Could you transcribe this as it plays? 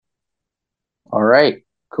All right.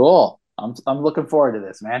 Cool. I'm looking forward to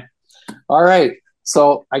this, man. All right.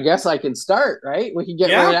 So I guess I can start, right? We can get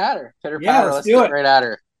right Yeah, at her. Pitter yeah, patter. let's Let's do get it. right at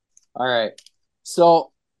her. All right.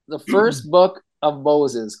 So the first book of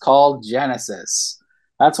Moses called Genesis.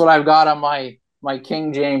 That's what I've got on my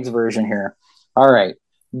King James version here. All right.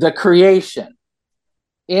 The creation.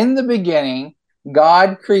 In the beginning,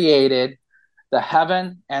 God created the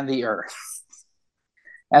heaven and the earth.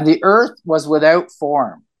 And the earth was without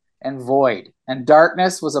form and void, and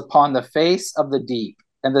darkness was upon the face of the deep,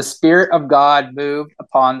 and the Spirit of God moved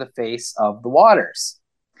upon the face of the waters.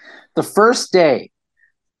 The first day,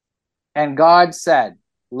 and God said,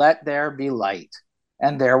 let there be light.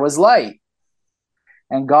 And there was light.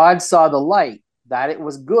 And God saw the light, that it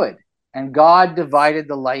was good. And God divided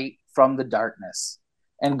the light from the darkness.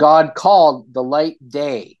 And God called the light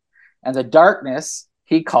day, and the darkness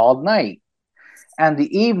he called night. And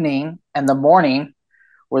the evening and the morning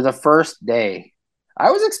were the first day.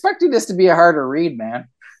 I was expecting this to be a harder read, man.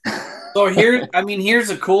 So here, I mean, here's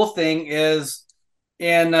the cool thing is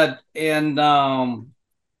in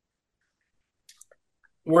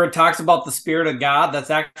where it talks about the Spirit of God, that's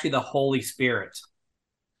actually the Holy Spirit.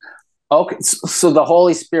 Okay, so the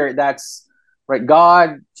Holy Spirit, that's right.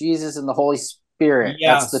 God, Jesus, and the Holy Spirit.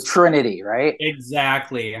 That's the Yes, Trinity, right?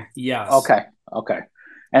 exactly. Yes. Okay, okay.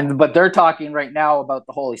 And but they're talking right now about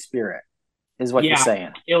the Holy Spirit, is what you're Yeah,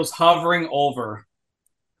 saying. it was hovering over.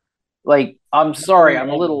 Like, I'm sorry, Hovering I'm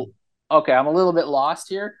a over. little okay, I'm a little bit lost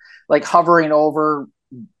here. Like hovering over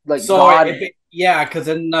like So God. yeah, because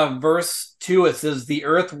in verse 2 it says the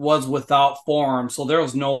earth was without form, so there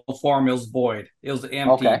was no form, it was void, it was Okay.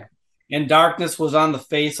 empty, and darkness was on the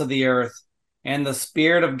face of the earth, and the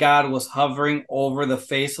Spirit of God was hovering over the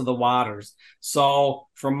face of the waters. So,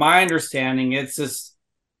 from my understanding, it's just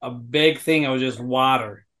a big thing. It was just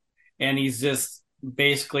water, and he's just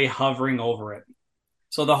basically hovering over it.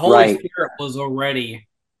 So the Holy Right. Spirit was already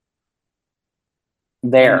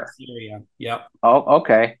in There. this area. Yep. Oh,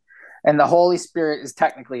 okay. And the Holy Spirit is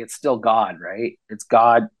technically it's still God, right? It's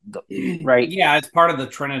God, right? Yeah, it's part of the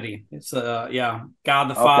Trinity. It's yeah, God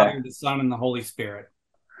the Okay. Father, the Son, and the Holy Spirit.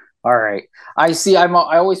 All right. I see. I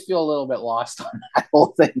always feel a little bit lost on that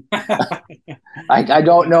whole thing. I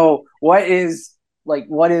don't know what is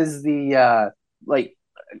the like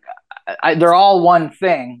they're all one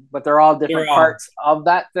thing, but they're all They're different all parts of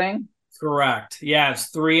that thing. correct. Yeah, it's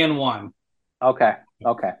three in one. Okay.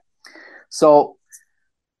 Okay. So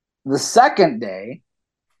the second day,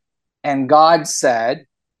 and God said,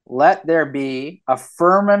 let there be a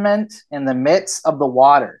firmament in the midst of the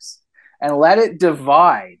waters, and let it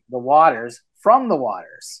divide the waters from the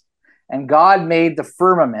waters. And God made the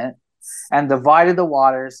firmament and divided the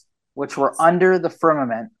waters which were under the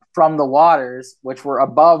firmament from the waters which were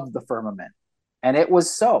above the firmament. And it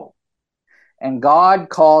was so. And God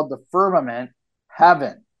called the firmament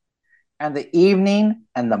heaven, and the evening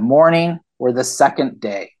and the morning were the second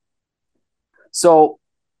day. So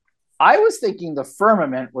I was thinking the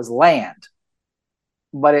firmament was land,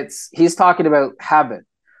 but he's talking about heaven.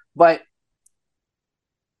 But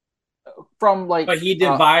from like But he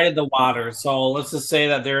divided the waters. So let's just say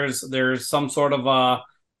that there's some sort of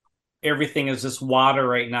everything is just water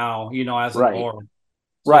right now, as an right, orb.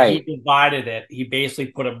 So he right. divided it. He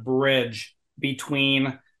basically put a bridge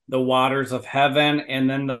between the waters of heaven and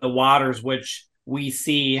then the waters which we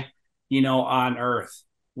see, on earth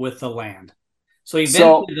with the land. So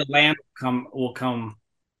So eventually the land will come.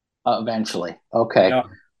 eventually, okay, Yeah.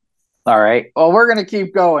 all right. Well, we're gonna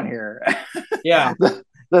keep going here. Yeah.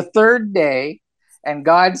 The third day, and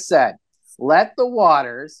God said, "Let the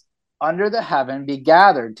waters under the heaven be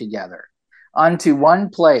gathered together unto one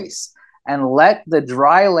place, and let the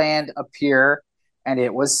dry land appear." And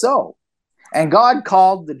it was so. And God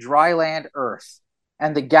called the dry land earth,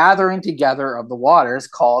 and the gathering together of the waters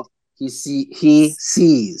called he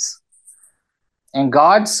seas. And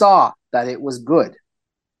God saw that it was good.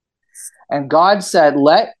 And God said,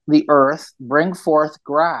 let the earth bring forth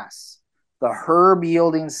grass, the herb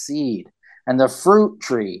yielding seed, and the fruit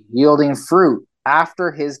tree yielding fruit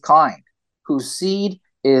after his kind, whose seed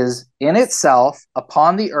is in itself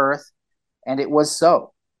upon the earth. And it was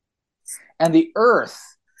so. And the earth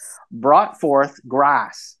brought forth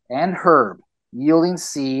grass and herb, yielding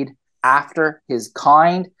seed after his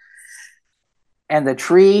kind, and the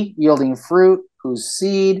tree yielding fruit, whose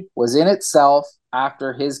seed was in itself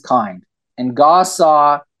after his kind. And God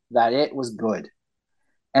saw that it was good.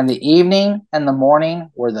 And the evening and the morning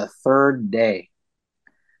were the third day.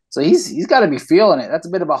 So he's got to be feeling it. That's a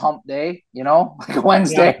bit of a hump day, like a Yeah.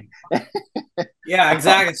 Wednesday. Yeah,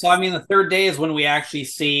 exactly. So I mean the third day is when we actually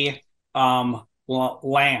see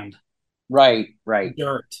land. Right.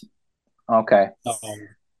 dirt. Okay. So,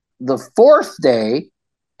 The fourth day,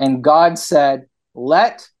 and God said,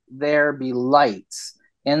 let there be lights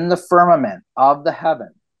in the firmament of the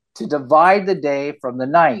heaven to divide the day from the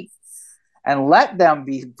night, and let them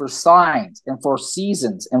be for signs and for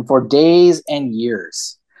seasons and for days and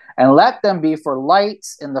years. And let them be for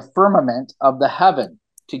lights in the firmament of the heaven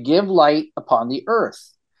to give light upon the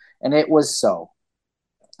earth. And it was so.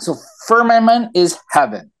 So firmament is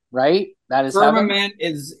heaven, right? That is heaven. firmament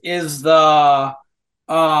is the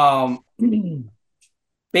um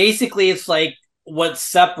basically it's like what's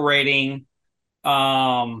separating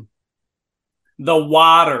um the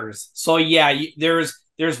waters. So yeah, there's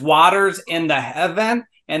waters in the heaven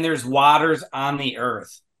and there's waters on the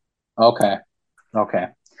earth. Okay. Okay.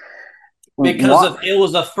 Because of What? it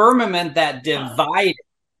was a firmament that divided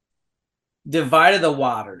the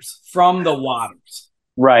waters from the waters.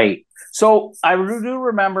 Right. So I do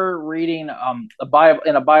remember reading a Bible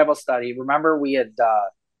in a Bible study. Remember we had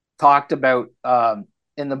talked about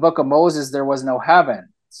in the book of Moses there was no heaven,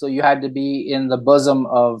 so you had to be in the bosom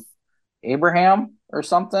of Abraham or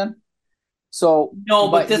something. So, No,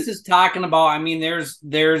 but but this is talking about. I mean, there's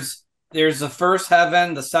the first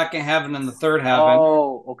heaven, the second heaven, and the third heaven.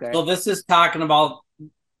 oh, okay, So this is talking about the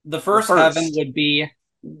the first heaven first, would be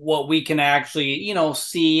what we can actually,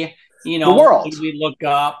 see, the world. when we look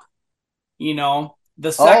up,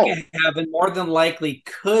 the Oh, second heaven more than likely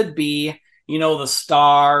could be, the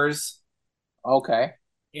stars okay,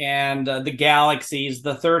 and the galaxies.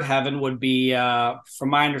 The third heaven would be, from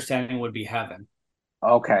my understanding, would be heaven.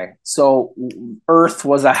 okay. So Earth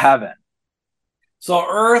was a heaven. So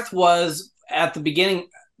Earth was at the beginning,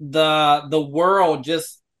 the world,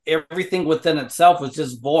 just everything within itself was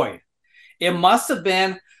just void. It must have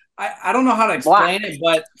been, I don't know how to explain Black. it,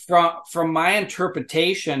 but from my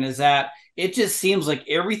interpretation is that it just seems like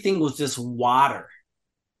everything was just water.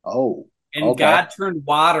 Oh, And okay, God turned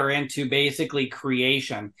water into basically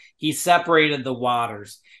creation. He separated the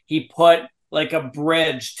waters. He put like a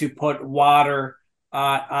bridge to put water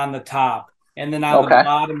on the top, and then okay,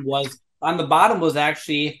 on the bottom was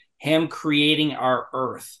actually Him creating our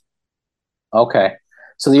Earth. okay.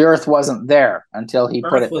 So the Earth wasn't there until he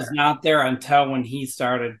put Earth it was there. not there until when He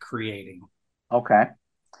started creating. Okay.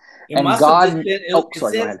 It And must have just God, been. oh,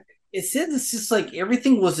 sorry, go ahead. It said it's just like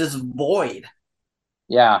everything was just void,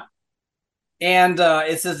 Yeah, and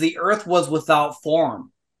it says the Earth was without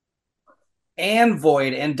form and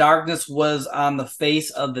void, and darkness was on the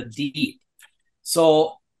face of the deep.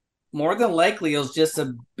 So more than likely, it was just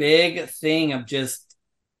a big thing of just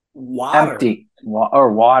water empty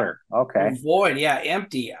or water. or Okay. void. Yeah,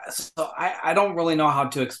 empty. So I don't really know how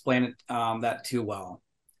to explain it that too well.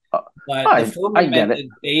 Uh, But the I get firmament it.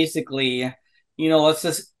 is basically, let's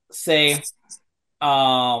just say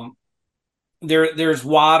um, there's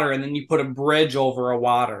water, and then you put a bridge over a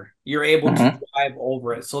water. You're able to Hmm. drive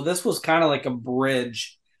over it. So this was kind of like a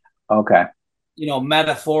bridge, Okay.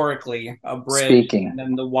 metaphorically a bridge, Speaking. and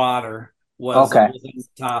then the water Okay. was on the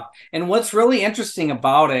top. And what's really interesting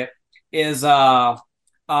about it is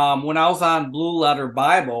when I was on Blue Letter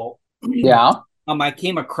Bible, Yeah. I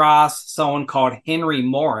came across someone called Henry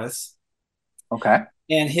Morris, Okay.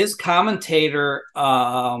 and his commentator,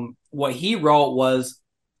 what he wrote was,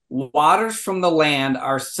 waters from the land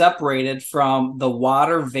are separated from the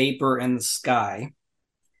water vapor in the sky.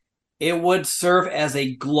 It would serve as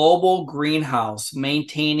a global greenhouse,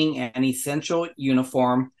 maintaining an essential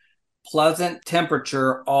uniform, pleasant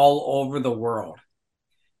temperature all over the world.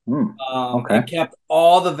 Hmm. Okay. It kept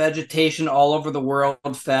all the vegetation all over the world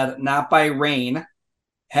fed, not by rain,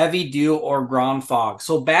 heavy dew, or ground fog.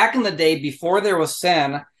 So back in the day, before there was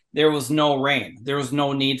sin, there was no rain. There was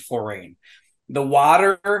no need for rain. The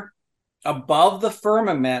water above the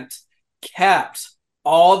firmament kept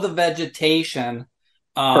all the vegetation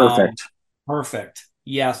um, Perfect. perfect.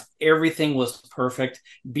 Yes, everything was perfect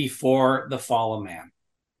before the fall of man.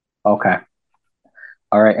 Okay.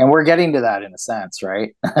 All right. And we're getting to that in a sense,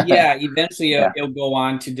 right? Yeah, eventually Yeah. it'll go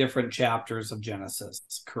on to different chapters of Genesis.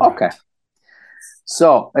 Okay. Correct.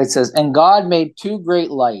 So it says, and God made two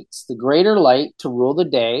great lights, the greater light to rule the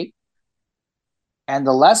day, and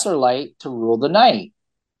the lesser light to rule the night.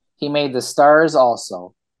 He made the stars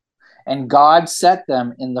also. And God set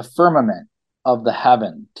them in the firmament of the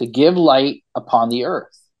heaven to give light upon the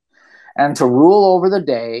earth, and to rule over the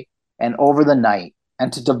day and over the night,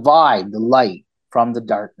 and to divide the light from the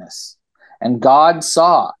darkness. And God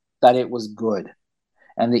saw that it was good.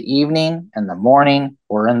 And the evening and the morning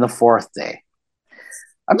were in the fourth day.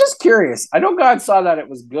 I'm just curious. I know God saw that it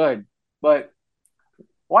was good, but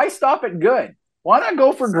why stop at good? Why not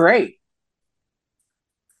go for great?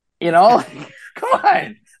 You know, come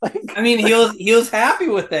on. Like, I mean, he was happy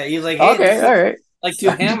with it. He's like, hey, this okay, all is right. like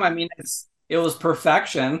to him. I mean, it was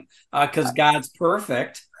perfection because God's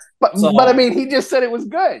perfect. But I So mean, he just said it was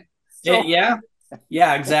good. So yeah,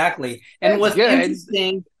 yeah, exactly. And it's what's good.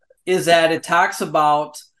 interesting is that it talks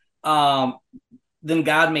about um, then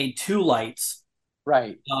God made two lights.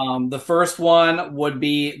 Right. The first one would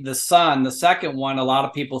be the sun. The second one, a lot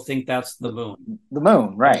of people think that's the moon. The moon, That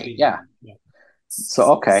would right. be the Yeah. moon. Yeah.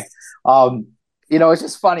 So okay. Um, it's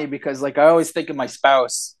just funny because like I always think of my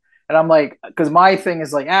spouse and I'm like, because my thing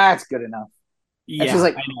is like, it's good enough. And she's Yeah,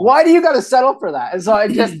 like, I know. why do you gotta settle for that? And so I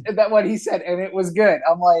just that what he said, and it was good.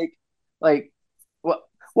 I'm like, what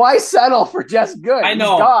why settle for just good? I He's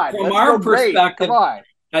know. God. From Let's go our great. Come perspective, on.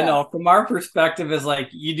 I Yeah. know. From our perspective, is like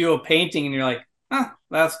you do a painting and you're like,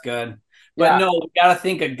 that's good. But Yeah. no, we got to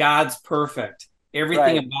think of God's perfect.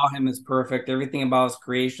 Everything Right. about Him is perfect. Everything about His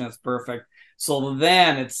creation is perfect. So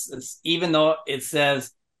then it's even though it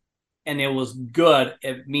says and it was good,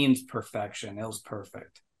 it means perfection. It was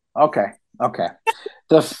perfect. Okay. Okay.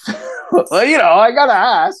 Well, I gotta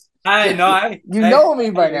ask. I know. You know me I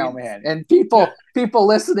by hear now, you. man. And people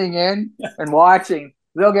listening in and watching,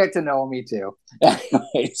 they'll get to know me too.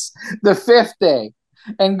 Anyways, the fifth day,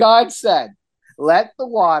 and God said, "Let the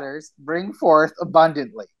waters bring forth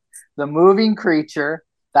abundantly the moving creature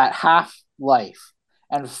that hath life,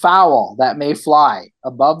 and fowl that may fly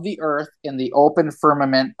above the earth in the open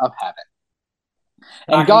firmament of heaven."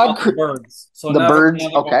 And Talking God, about the birds. So the birds,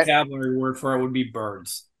 another okay, vocabulary word for it would be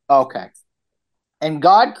birds. okay. And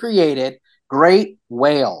God created great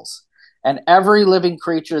whales and every living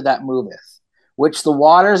creature that moveth, which the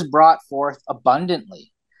waters brought forth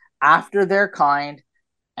abundantly, after their kind,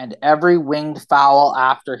 and every winged fowl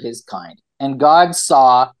after his kind. And God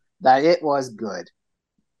saw that it was good.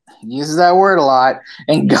 He uses that word a lot.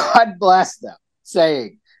 And God blessed them,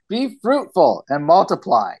 saying, "Be fruitful and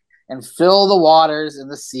multiply, and fill the waters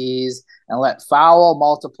and the seas, and let fowl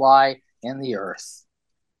multiply in the earth."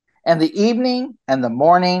 And the evening and the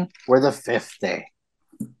morning were the fifth day.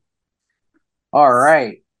 All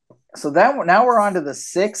right. So then now we're on to the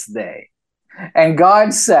sixth day. And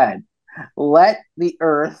God said, "Let the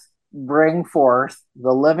earth bring forth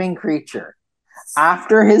the living creature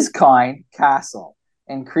after his kind, castle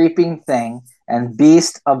and creeping thing, and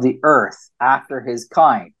beast of the earth after his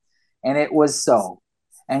kind. And it was so.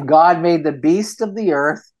 And God made the beast of the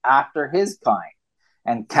earth after his kind,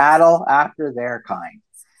 and cattle after their kind,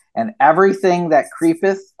 and everything that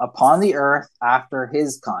creepeth upon the earth after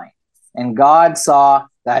his kind. And God saw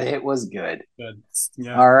that it was good. Good.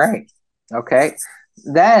 Yeah. All right. Okay.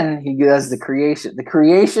 Then he does the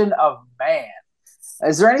creation of man.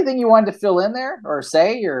 Is there anything you wanted to fill in there or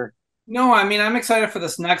say or No, I mean I'm excited for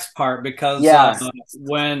this next part because yeah,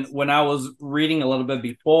 when I was reading a little bit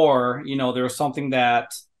before, there was something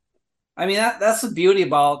that I mean that's the beauty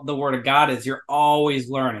about the Word of God is you're always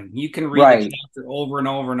learning. You can read the right. chapter over and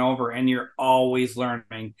over and over, and you're always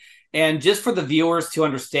learning. And just for the viewers to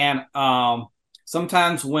understand,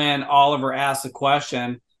 sometimes when Oliver asks a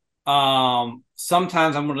question,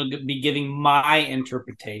 sometimes I'm going to be giving my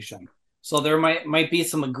interpretation. So there might be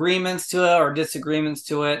some agreements to it or disagreements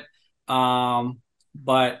to it.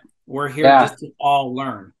 But we're here Yeah. just to all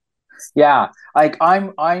learn. Yeah. Like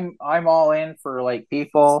I'm all in for like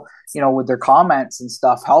people, with their comments and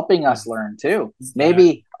stuff helping Yeah, us learn too. exactly.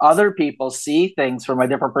 Maybe other people see things from a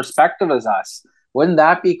different perspective as us. Wouldn't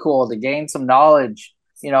that be cool to gain some knowledge?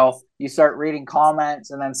 You start reading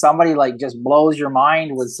comments and then somebody like just blows your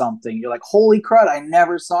mind with something. You're like, "Holy crud, I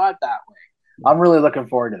never saw it that way." I'm really looking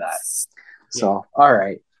forward to that. Yeah. So, all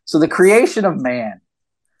right. So the creation of man.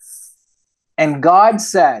 And God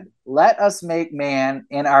said, "Let us make man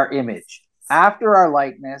in our image, after our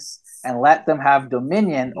likeness, and let them have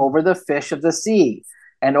dominion over the fish of the sea,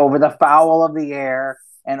 and over the fowl of the air,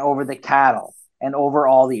 and over the cattle, and over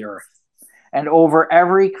all the earth, and over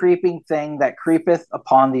every creeping thing that creepeth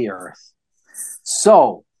upon the earth."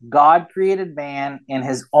 So God created man in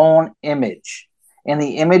his own image. In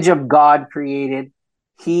the image of God created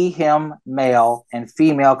he him, male and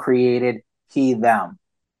female created he them.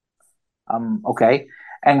 Okay.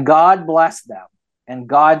 And God blessed them. And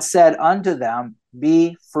God said unto them,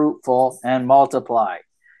 "Be fruitful and multiply,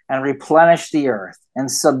 and replenish the earth, and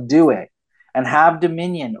subdue it, and have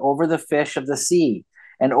dominion over the fish of the sea,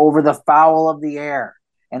 and over the fowl of the air,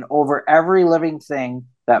 and over every living thing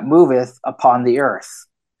that moveth upon the earth."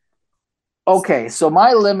 Okay, so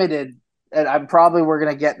my limited, and we're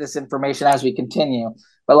gonna get this information as we continue,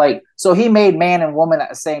 but like, so he made man and woman at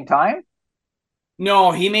the same time?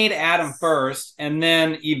 No, he made Adam first, and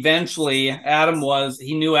then eventually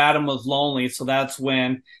he knew Adam was lonely, so that's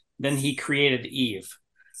when then he created Eve.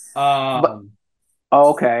 But Um,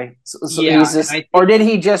 okay, so yeah, he's and just, I or think, did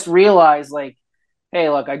he just realize like, hey,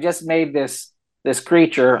 look, I just made this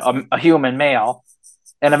creature a human male,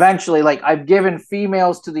 and eventually, like, I've given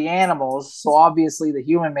females to the animals, so obviously the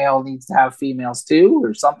human male needs to have females too,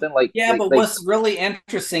 or something like yeah, like but like. what's really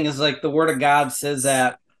interesting is like the word of God says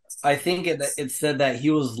that I think it said that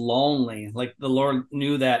he was lonely. Like the Lord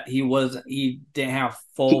knew that he didn't have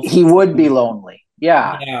full He would be lonely.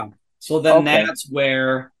 Yeah. yeah. So then Okay. that's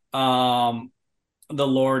where the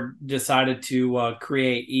Lord decided to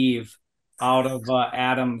create Eve out of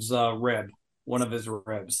Adam's rib, one of his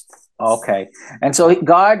ribs. Okay. And so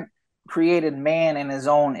God created man in his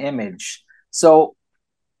own image. So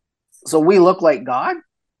we look like God.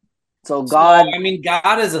 So So God, I mean,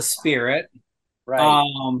 God is a spirit, right.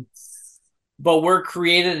 um, but we're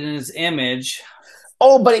created in His image.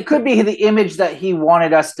 Oh, but it could be the image that he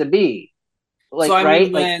wanted us to be. So Like, I mean,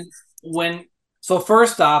 right? Like, when so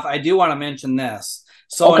first off, I do want to mention this.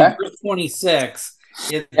 So in okay. verse 26,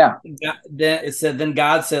 Yeah. it said, then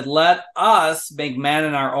God said, "Let us make man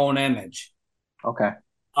in our own image." Okay.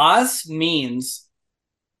 Us means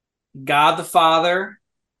God the Father,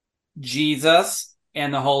 Jesus,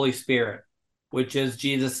 and the Holy Spirit, which is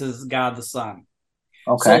Jesus is God the Son.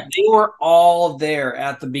 So Okay. they were all there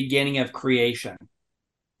at the beginning of creation.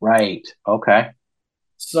 Right. Okay.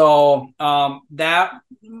 So that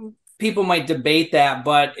people might debate that,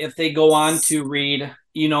 but if they go on to read,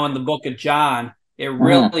 in the book of John, it Mm-hmm.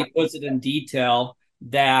 really puts it in detail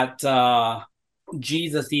that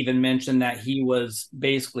Jesus even mentioned that he was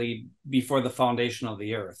basically before the foundation of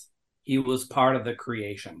the earth. He was part of the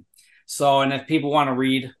creation. So, and if people want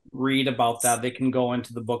to read about that, they can go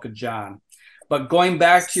into the book of John. But going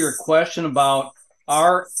back to your question about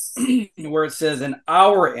our, where it says in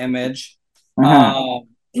our image, Mm-hmm.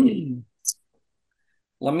 uh,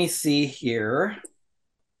 let me see here.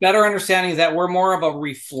 Better understanding is that we're more of a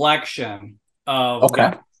reflection of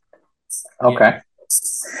God. Okay. Yeah. Okay.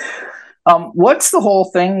 What's the whole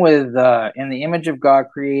thing with in the image of God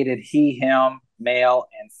created he, him, male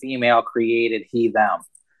and female created he, them?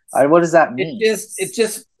 What does that It mean? just, it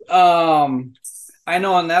just, I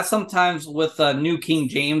know, and that's sometimes with the New King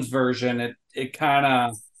James version, it kind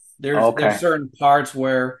of there's Okay. certain parts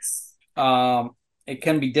where it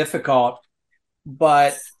can be difficult.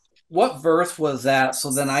 But what verse was that?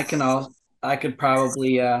 So then I could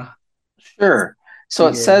probably Sure. So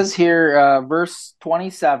it figure. says here, verse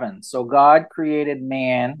 27. So God created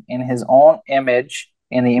man in his own image.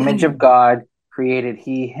 In the image of God created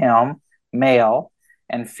he him, male,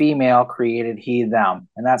 and female created he them.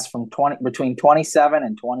 And that's from 20 between 27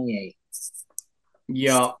 and 28.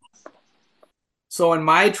 Yeah. So in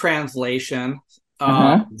my translation,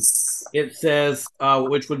 Mm-hmm. it says,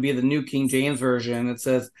 which would be the New King James version. It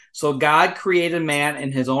says, "So God created man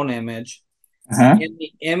in His own image. Mm-hmm. In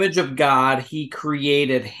the image of God, He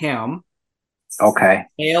created him. Okay.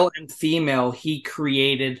 Male and female, He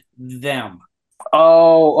created them."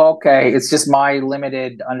 Oh, okay. It's just my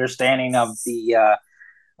limited understanding of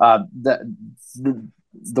uh, the the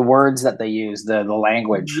the words that they use, the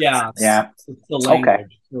language. Yes, Yeah. it's the Okay.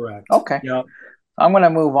 language. Correct. Okay. Yep. I'm going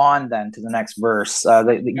to move on then to the next verse.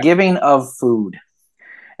 The Yep. giving of food.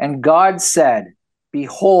 And God said,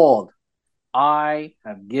 "Behold, I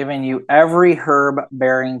have given you every herb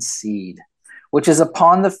bearing seed, which is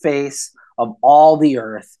upon the face of all the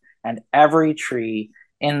earth, and every tree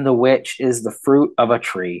in the which is the fruit of a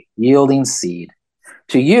tree, yielding seed.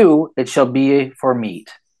 To you it shall be for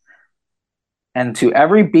meat, and to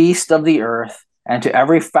every beast of the earth, and to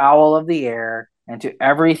every fowl of the air, and to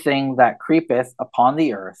everything that creepeth upon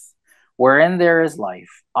the earth, wherein there is life.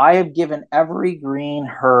 I have given every green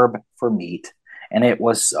herb for meat." And it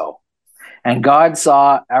was so. And God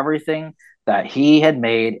saw everything that he had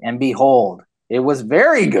made, and behold, it was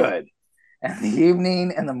very good. And the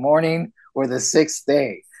evening and the morning were the sixth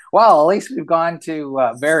day. Well, at least we've gone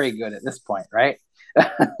to very good at this point, right?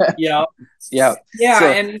 Yep. Yeah. Yeah, So,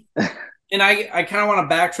 and I kind of want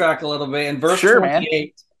to backtrack a little bit. In sure, man.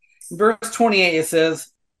 verse 28, it says,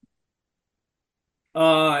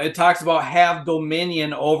 it talks about have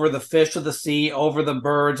dominion over the fish of the sea, over the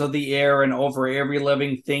birds of the air, and over every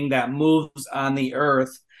living thing that moves on the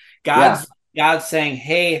earth. Yeah. God's saying,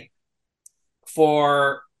 hey,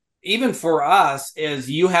 for even for us, is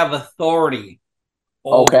you have authority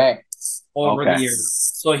over Okay. Okay. the earth.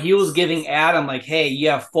 So he was giving Adam like, hey, you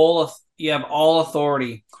have all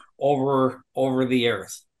authority over the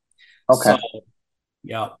earth. So Okay.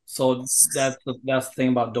 Yeah. So that's the thing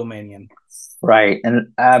about dominion. Right.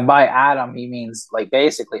 And by Adam, he means like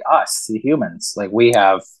basically us, the humans. Like we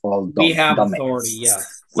have full We have domain. authority.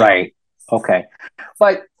 Yes. Yeah. Right. Okay.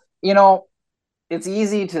 But, you know, it's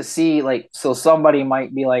easy to see, like, so somebody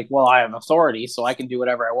might be like, well, I have authority, so I can do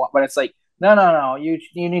whatever I want. But it's like, no, no, no. You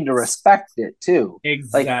need to respect it too. Like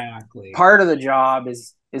Exactly. part of the job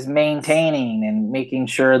is maintaining and making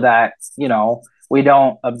sure that, we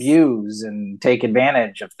don't abuse and take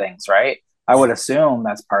advantage of things, right? I would Yeah. assume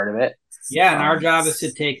that's part of it. Yeah. And our Um, job is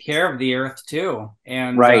to take care of the earth too.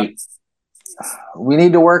 And right. We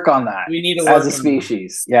need to work on that we need to as a work on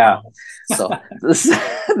species. that. Yeah. So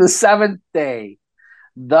the seventh day,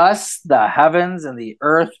 thus the heavens and the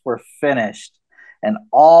earth were finished, and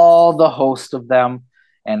all the host of them.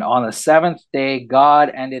 And on the seventh day,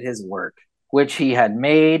 God ended his work, which he had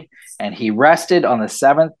made, and he rested on the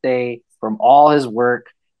seventh day from all his work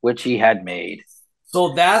which he had made.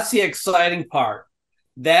 So that's the exciting part.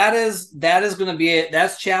 That is going to be it.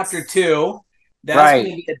 That's chapter 2. That's going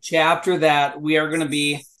to Right. be a chapter that we are going to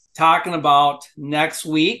be talking about next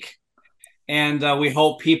week, and we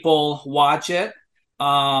hope people watch it.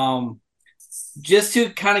 Um, just to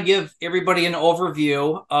kind of give everybody an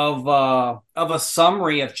overview of a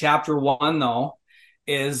summary of chapter 1, though,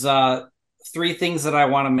 is three things that I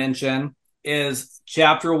want to mention. Is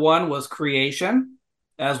chapter 1 was creation,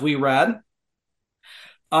 as we read.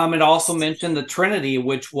 It also mentioned the Trinity,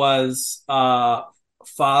 which was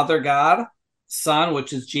Father God, Son,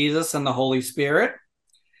 which is Jesus, and the Holy Spirit.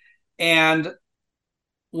 And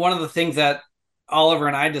one of the things that Oliver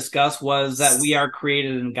and I discussed was that we are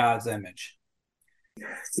created in God's image.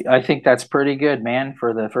 I think that's pretty good, man,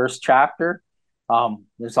 for the first chapter.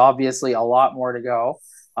 There's obviously a lot more to go.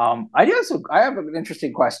 I have an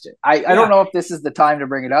interesting question. I don't Yeah, know if this is the time to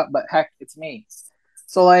bring it up, but heck, it's me.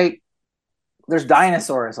 So, like, there's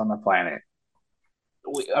dinosaurs on the planet.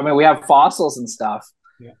 We have fossils and stuff.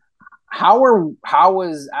 yeah, How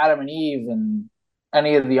was Adam and Eve and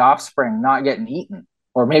any of the offspring not getting eaten?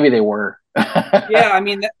 Or maybe they were. yeah. I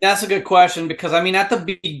mean, that's a good question because I mean, at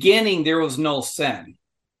the beginning there was no sin,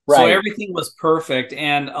 so Right. everything was perfect.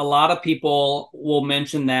 And a lot of people will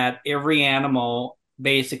mention that every animal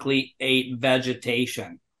basically ate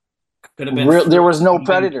vegetation. Could have been There fruit. was no Could have been.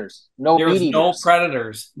 predators, no There meat was no eaters.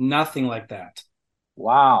 predators. Nothing like that.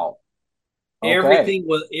 Wow. Okay.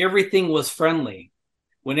 Everything was friendly.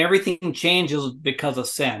 When everything changed, it was because of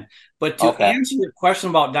sin. But to Okay. answer your question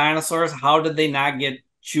about dinosaurs, how did they not get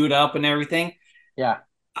chewed up and everything? Yeah.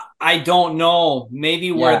 I don't know.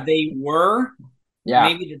 Maybe where Yeah. they were, Yeah.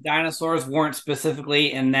 maybe the dinosaurs weren't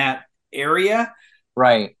specifically in that area.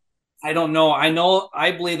 Right. I don't know.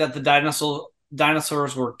 I believe that the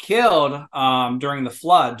dinosaurs were killed during the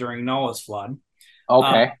flood, during Noah's flood. Uh,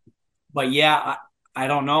 Okay. but yeah, I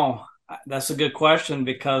don't know. That's a good question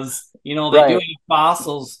because they do Right. eat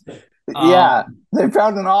fossils, Yeah. um, They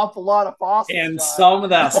found an awful lot of fossils, and John. some of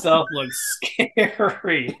that stuff looks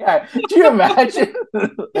scary. Yeah. Do you imagine?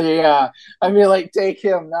 Yeah. I mean, like, take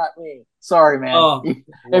him, not me. Sorry, man. Oh If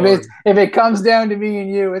Lord, it comes down to me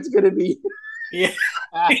and you, it's gonna be. yeah,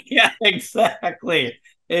 yeah, exactly,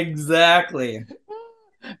 exactly.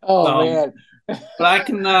 Oh Um, man. but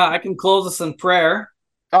I can close us in prayer.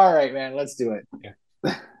 All right, man. Let's do it.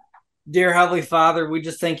 Yeah. Dear Heavenly Father, we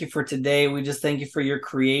just thank you for today. We just thank you for your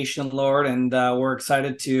creation, Lord, and we're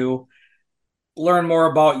excited to learn more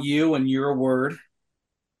about you and your word.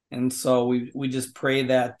 And so we just pray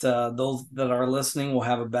that those that are listening will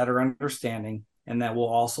have a better understanding and that we'll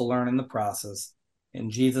also learn in the process. In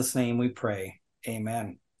Jesus' name we pray.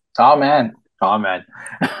 Amen. Oh man. Oh man.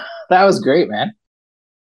 That was great, man.